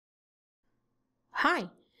Hi,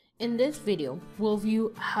 in this video, we'll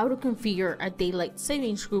view how to configure a daylight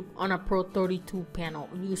savings group on a PRO32 panel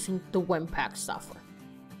using the WIN-PAK software.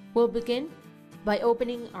 We'll begin by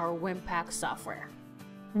opening our WIN-PAK software.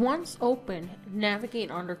 Once open,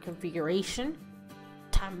 navigate under Configuration,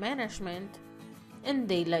 Time Management, and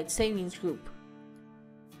Daylight Savings Group.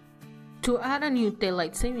 To add a new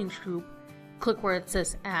daylight savings group, click where it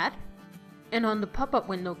says Add, and on the pop-up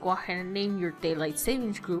window, go ahead and name your daylight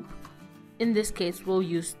savings group. In this case, we'll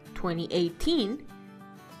use 2018.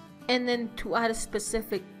 And then to add a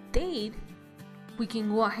specific date, we can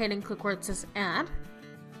go ahead and click where it says Add.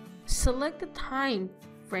 Select the time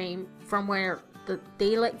frame from where the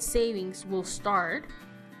daylight savings will start.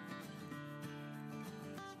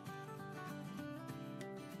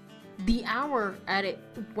 The hour at it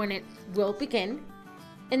when it will begin,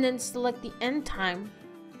 and then select the end time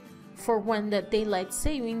for when the daylight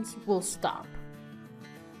savings will stop.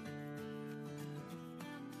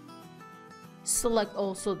 Select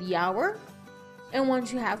also the hour, and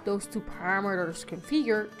once you have those two parameters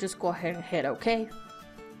configured, just go ahead and hit OK.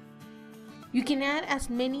 You can add as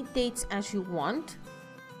many dates as you want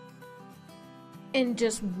in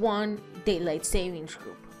just one daylight savings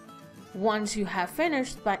group. Once you have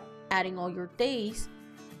finished by adding all your days,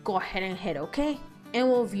 go ahead and hit OK, and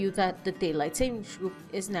we'll view that the daylight savings group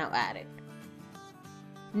is now added.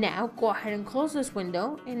 Now go ahead and close this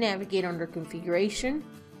window and navigate under Configuration,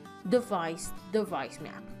 Device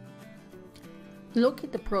Map.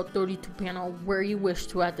 Locate the PRO32 panel where you wish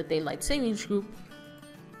to add the daylight savings group.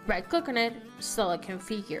 Right click on it, select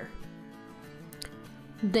Configure.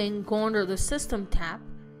 Then go under the System tab,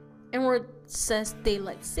 and where it says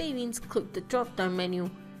Daylight Savings, click the drop down menu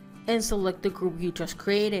and select the group you just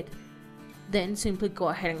created. Then simply go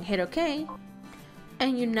ahead and hit OK,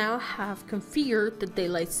 and you now have configured the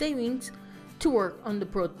daylight savings to work on the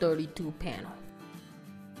PRO32 panel.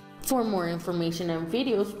 For more information and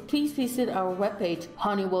videos, please visit our webpage,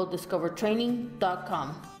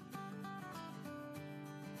 HoneywellDiscoverTraining.com.